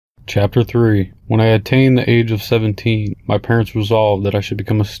Chapter 3. When I attained the age of 17, my parents resolved that I should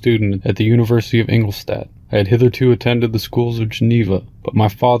become a student at the University of Ingolstadt. I had hitherto attended the schools of Geneva, but my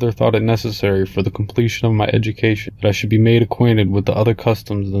father thought it necessary for the completion of my education that I should be made acquainted with the other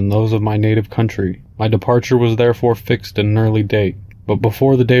customs than those of my native country. My departure was therefore fixed at an early date. But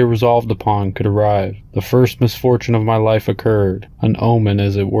before the day resolved upon could arrive, the first misfortune of my life occurred, an omen,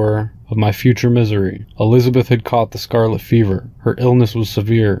 as it were, of my future misery. Elizabeth had caught the scarlet fever. Her illness was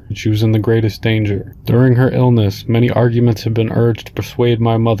severe, and she was in the greatest danger. During her illness, many arguments had been urged to persuade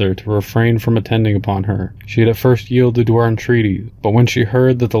my mother to refrain from attending upon her. She had at first yielded to our entreaties, but when she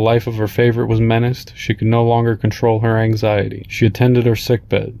heard that the life of her favorite was menaced, she could no longer control her anxiety. She attended her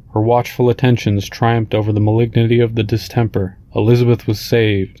sickbed. Her watchful attentions triumphed over the malignity of the distemper. Elizabeth was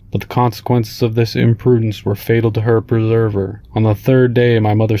saved, but the consequences of this imprudence were fatal to her preserver. On the third day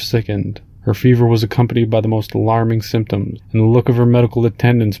my mother sickened. Her fever was accompanied by the most alarming symptoms, and the look of her medical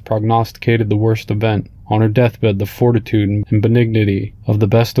attendants prognosticated the worst event. On her deathbed, the fortitude and benignity of the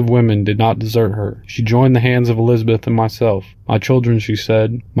best of women did not desert her. She joined the hands of Elizabeth and myself. My children, she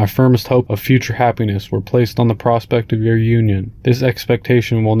said, my firmest hope of future happiness were placed on the prospect of your union. This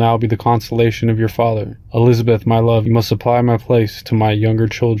expectation will now be the consolation of your father. Elizabeth, my love, you must supply my place to my younger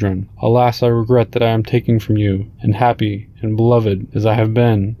children. Alas, I regret that I am taking from you, and happy and beloved as I have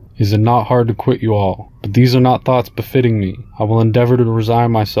been, is it not hard to quit you all? But these are not thoughts befitting me. I will endeavor to resign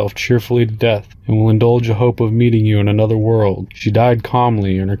myself cheerfully to death, and will indulge a hope of meeting you in another world. She died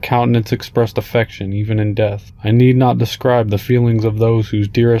calmly, and her countenance expressed affection even in death. I need not describe the feelings of those whose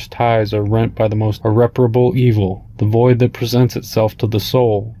dearest ties are rent by the most irreparable evil, the void that presents itself to the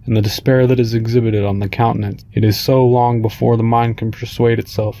soul, and the despair that is exhibited on the countenance. It is so long before the mind can persuade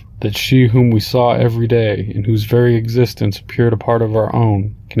itself that she whom we saw every day, and whose very existence appeared a part of our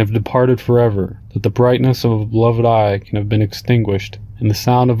own, can have departed forever, that the brightness of a beloved eye can have been extinguished, and the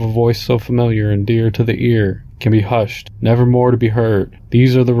sound of a voice so familiar and dear to the ear can be hushed, never more to be heard.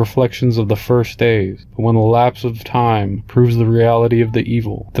 These are the reflections of the first days, but when the lapse of time proves the reality of the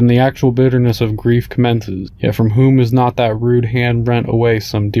evil, then the actual bitterness of grief commences. Yet from whom is not that rude hand rent away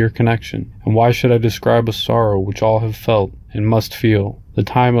some dear connection? And why should I describe a sorrow which all have felt, and must feel? The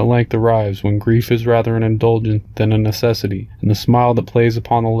time at length arrives when grief is rather an indulgence than a necessity, and the smile that plays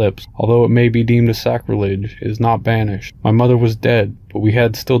upon the lips, although it may be deemed a sacrilege, is not banished. My mother was dead, but we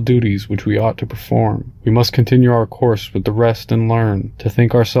had still duties which we ought to perform. We must continue our course with the rest and learn to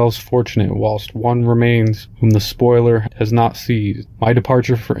think ourselves fortunate whilst one remains whom the spoiler has not seized. My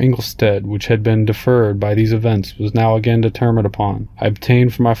departure for Ingolstadt, which had been deferred by these events, was now again determined upon. I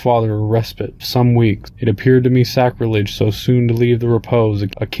obtained for my father a respite of some weeks. It appeared to me sacrilege so soon to leave the repose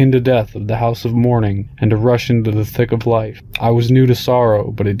akin to death of the house of mourning, and to rush into the thick of life. I was new to sorrow,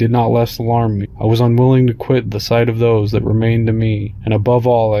 but it did not less alarm me. I was unwilling to quit the sight of those that remained to me, and above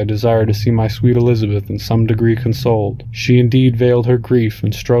all I desired to see my sweet Elizabeth in some degree consoled. She indeed veiled her grief,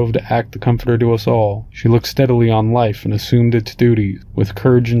 and strove to act the comforter to us all. She looked steadily on life, and assumed its duties with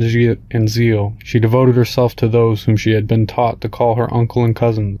courage and zeal. She devoted herself to those whom she had been taught to call her uncle and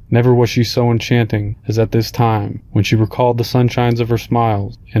cousin. Never was she so enchanting as at this time, when she recalled the sunshines of her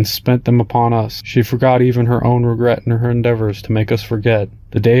smiles, and spent them upon us. She forgot even her own regret in her endeavors to make us forget.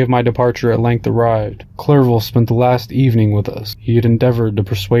 The day of my departure at length arrived. Clerval spent the last evening with us. He had endeavored to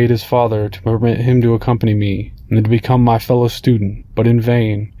persuade his father to permit him to accompany me, and to become my fellow student, but in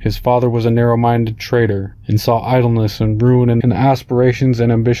vain. His father was a narrow-minded traitor, and saw idleness and ruin in the aspirations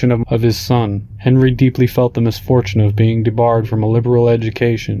and ambition of his son. Henry deeply felt the misfortune of being debarred from a liberal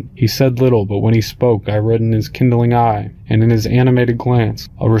education. He said little, but when he spoke I read in his kindling eye, and in his animated glance,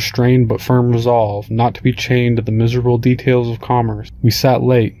 a restrained but firm resolve not to be chained to the miserable details of commerce. We sat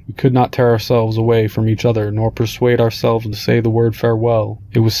late. We could not tear ourselves away from each other, nor persuade ourselves to say the word farewell.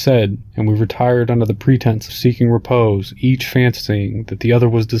 It was said, and we retired under the pretense of seeking repose, each fancying that the other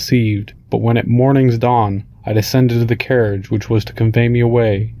was deceived. But when at morning's dawn I descended to the carriage which was to convey me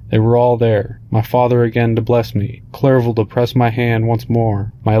away, they were all there. My father again to bless me, Clerval to press my hand once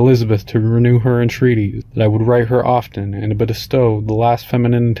more, my Elizabeth to renew her entreaties that I would write her often, and to bestow the last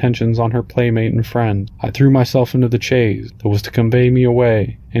feminine intentions on her playmate and friend. I threw myself into the chaise that was to convey me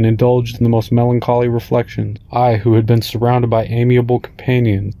away, and indulged in the most melancholy reflections. I, who had been surrounded by amiable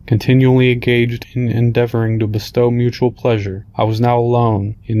companions, continually engaged in endeavoring to bestow mutual pleasure. I was now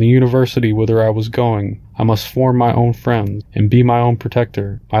alone. In the university whither I was going, I must form my own friends, and be my own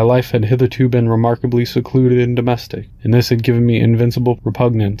protector. My life had hitherto been remarkably secluded and domestic, and this had given me invincible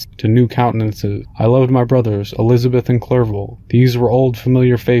repugnance to new countenances. I loved my brothers, Elizabeth and Clerval. These were old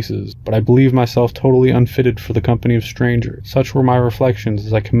familiar faces, but I believed myself totally unfitted for the company of strangers. Such were my reflections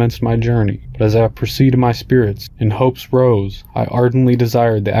as I commenced my journey, but but as I proceeded my spirits, and hopes rose, I ardently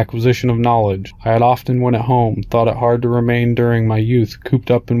desired the acquisition of knowledge. I had often, when at home, thought it hard to remain during my youth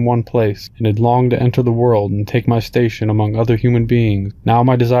cooped up in one place, and had longed to enter the world and take my station among other human beings. Now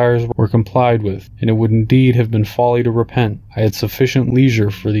my desires were complied with, and it would indeed have been folly to repent. I had sufficient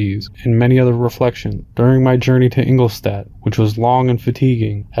leisure for these, and many other reflections. During my journey to Ingolstadt, which was long and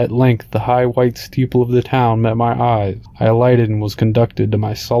fatiguing, at length the high white steeple of the town met my eyes. I alighted and was conducted to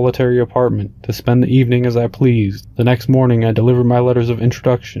my solitary apartment to spend the evening as I pleased. The next morning I delivered my letters of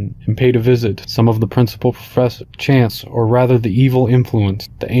introduction, and paid a visit to some of the principal professors. Chance, or rather the evil influence,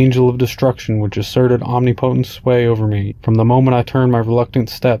 the angel of destruction which asserted omnipotent sway over me, from the moment I turned my reluctant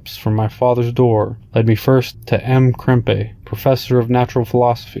steps from my father's door, led me first to M. Krempe, professor of natural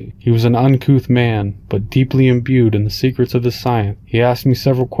philosophy. He was an uncouth man, but deeply imbued in the secrets of his science. He asked me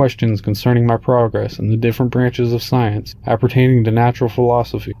several questions concerning my progress in the different branches of science appertaining to natural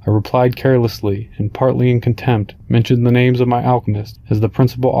philosophy. I replied carelessly, and partly in contempt, mentioned the names of my alchemists as the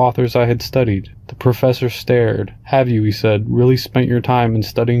principal authors I had studied. The professor stared. "Have you," he said, "really spent your time in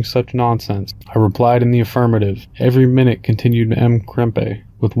studying such nonsense?" I replied in the affirmative. "Every minute," continued M. Krempe,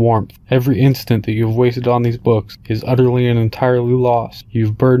 with warmth, "every instant that you have wasted on these books is utterly and entirely lost. You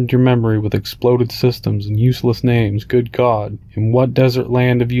have burdened your memory with exploded systems and useless names. Good God! In what desert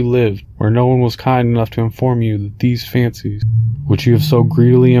land have you lived, where no one was kind enough to inform you that these fancies, which you have so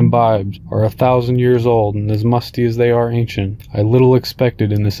greedily imbibed, are 1,000 years old and as musty as they are ancient? I little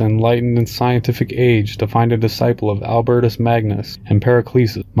expected in this enlightened and scientific age to find a disciple of Albertus Magnus and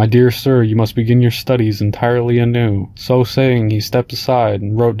Paracelsus. My dear sir, you must begin your studies entirely anew." So saying, he stepped aside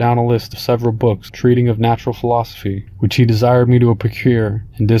and wrote down a list of several books treating of natural philosophy, which he desired me to procure,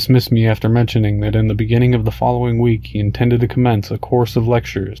 and dismissed me after mentioning that in the beginning of the following week he intended to commence a course of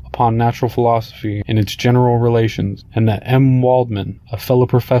lectures upon natural philosophy and its general relations, and that M. Waldman, a fellow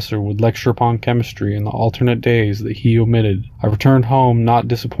professor, would lecture upon chemistry in the alternate days that he omitted. I returned home not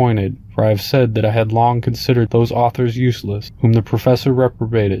disappointed, for I have said that I had long considered those authors useless, whom the professor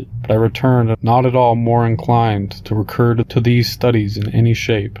reprobated, but I returned not at all more inclined to recur to these studies in any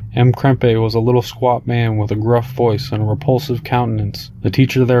shape. M. Krempe was a little squat man with a gruff voice and a repulsive countenance. The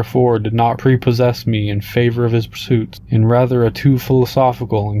teacher, therefore, did not prepossess me in favor of his pursuits, in rather a too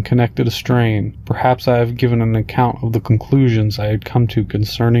philosophical and connected a strain. Perhaps I have given an account of the conclusions I had come to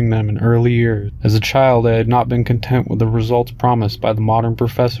concerning them in early years. As a child I had not been content with the results promised by the modern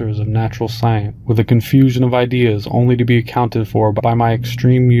professors of natural science, with a confusion of ideas only to be accounted for by my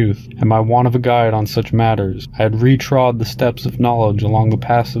extreme youth and my want of a guide on such matters. I had retrod the steps of knowledge along the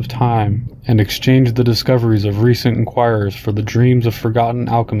paths of time, and exchanged the discoveries of recent inquirers for the dreams of forgotten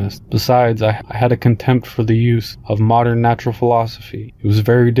alchemists. Besides, I had a contempt for the use of modern natural philosophy. It was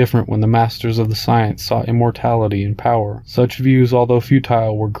very different when the masters of the science sought immortality and power. Such views, although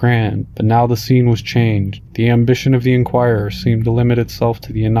futile, were grand, but now the scene was changed. The ambition of the inquirer seemed to limit itself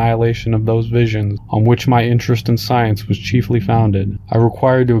to the annihilation of those visions on which my interest in science was chiefly founded. I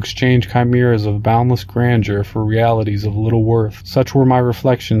required to exchange chimeras of boundless grandeur for realities of little worth. Such were my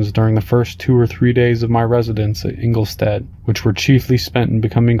reflections during the first 2 or 3 days of my residence at Ingolstadt, which were chiefly spent in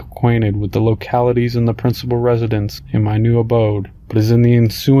becoming acquainted with the localities and the principal residents in my new abode. But as in the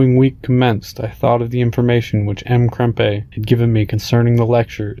ensuing week commenced, I thought of the information which M. Krempe had given me concerning the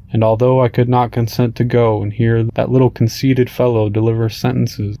lecture, and although I could not consent to go and hear that little conceited fellow deliver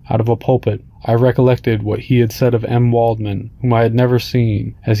sentences out of a pulpit, I recollected what he had said of M. Waldman, whom I had never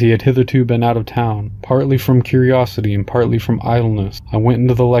seen, as he had hitherto been out of town. Partly from curiosity and partly from idleness, I went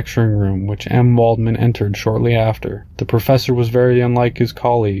into the lecturing room, which M. Waldman entered shortly after. The professor was very unlike his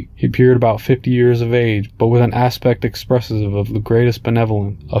colleague. He appeared about 50 years of age, but with an aspect expressive of the greatest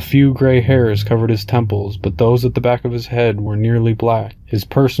benevolence. A few grey hairs covered his temples, but those at the back of his head were nearly black. His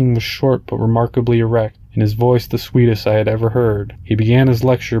person was short but remarkably erect, and his voice the sweetest I had ever heard. He began his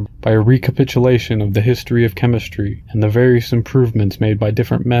lecture by a recapitulation of the history of chemistry, and the various improvements made by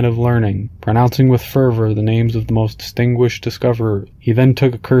different men of learning, pronouncing with fervor the names of the most distinguished discoverers. He then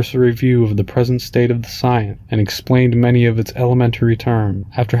took a cursory view of the present state of the science, and explained many of its elementary terms.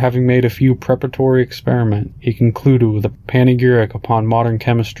 After having made a few preparatory experiments, he concluded with a panegyric upon modern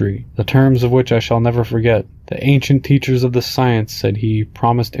chemistry, the terms of which I shall never forget. "The ancient teachers of the science," said he,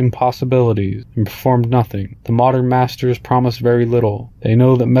 "promised impossibilities, and performed nothing. The modern masters promise very little. They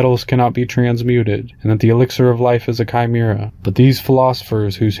know that metals cannot be transmuted, and that the elixir of life is a chimera. But these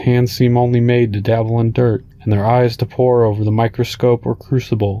philosophers, whose hands seem only made to dabble in dirt, and their eyes to pore over the microscope or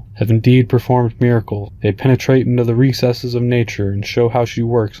crucible, have indeed performed miracles. They penetrate into the recesses of nature and show how she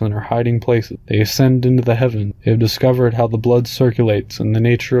works in her hiding places. They ascend into the heavens. They have discovered how the blood circulates and the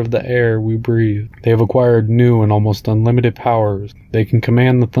nature of the air we breathe. They have acquired new and almost unlimited powers. They can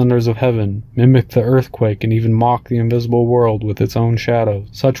command the thunders of heaven, mimic the earthquake, and even mock the invisible world with its own shadows.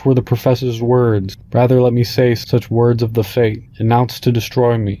 Such were the professor's words, rather let me say such words of the fate, announced to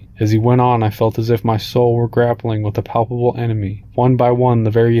destroy me. As he went on, I felt as if my soul were grappling with a palpable enemy. One by one, the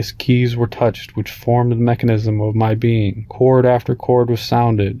various keys were touched which formed the mechanism of my being. Chord after chord was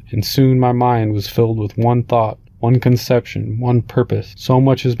sounded, and soon my mind was filled with one thought, one conception, one purpose. So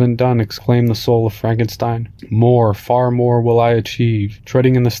much has been done, exclaimed the soul of Frankenstein. More, far more will I achieve.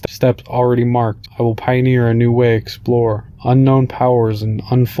 Treading in the steps already marked, I will pioneer a new way, explore unknown powers, and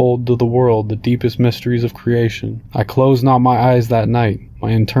unfold to the world the deepest mysteries of creation. I closed not my eyes that night.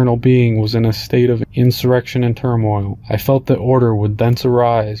 My internal being was in a state of insurrection and turmoil. I felt that order would thence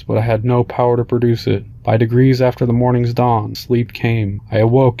arise, but I had no power to produce it. By degrees after the morning's dawn, sleep came. I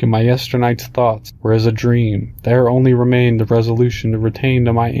awoke, and my yesternight's thoughts were as a dream. There only remained the resolution to return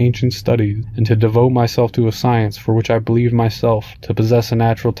to my ancient studies, and to devote myself to a science for which I believed myself to possess a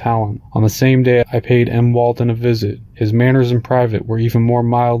natural talent. On the same day I paid M. Walton a visit. His manners in private were even more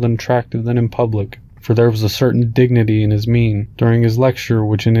mild and attractive than in public, for there was a certain dignity in his mien. During his lecture,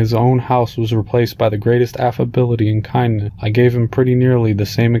 which in his own house was replaced by the greatest affability and kindness, I gave him pretty nearly the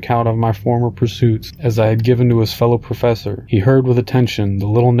same account of my former pursuits as I had given to his fellow professor. He heard with attention the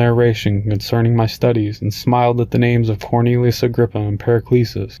little narration concerning my studies, and smiled at the names of Cornelius Agrippa and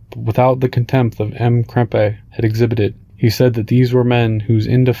Paracelsus, but without the contempt of M. Krempe had exhibited. He said that these were men whose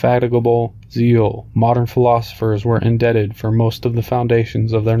indefatigable zeal modern philosophers were indebted for most of the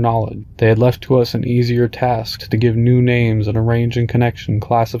foundations of their knowledge. They had left to us an easier task, to give new names and arrange in connection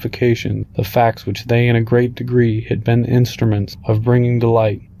classification the facts which they in a great degree had been instruments of bringing to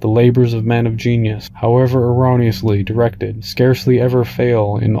light. The labors of men of genius, however erroneously directed, scarcely ever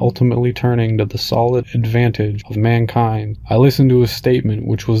fail in ultimately turning to the solid advantage of mankind. I listened to his statement,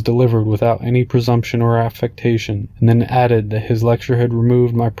 which was delivered without any presumption or affectation, and then added that his lecture had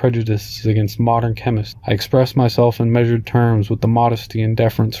removed my prejudices against modern chemists. I expressed myself in measured terms with the modesty and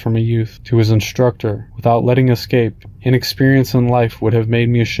deference from a youth to his instructor, without letting escape. Inexperience in life would have made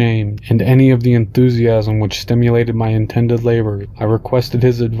me ashamed, and any of the enthusiasm which stimulated my intended labors. I requested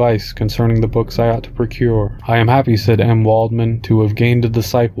his advice concerning the books I ought to procure. I am happy, said M. Waldman, to have gained a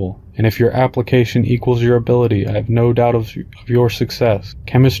disciple, and if your application equals your ability, I have no doubt of your success.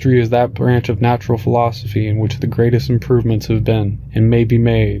 Chemistry is that branch of natural philosophy in which the greatest improvements have been, and may be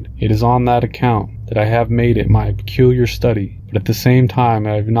made. It is on that account that I have made it my peculiar study. But at the same time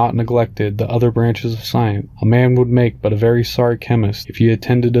I have not neglected the other branches of science. A man would make but a very sorry chemist if he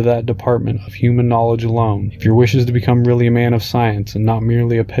attended to that department of human knowledge alone. If your wish is to become really a man of science, and not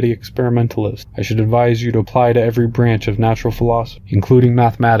merely a petty experimentalist, I should advise you to apply to every branch of natural philosophy, including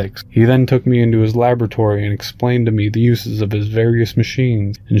mathematics. He then took me into his laboratory and explained to me the uses of his various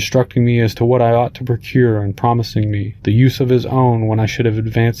machines, instructing me as to what I ought to procure, and promising me the use of his own when I should have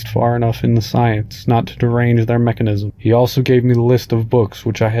advanced far enough in the science not to derange their mechanism. He also gave me the list of books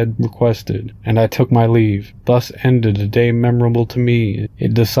which I had requested, and I took my leave. Thus ended a day memorable to me.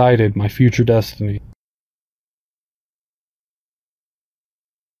 It decided my future destiny.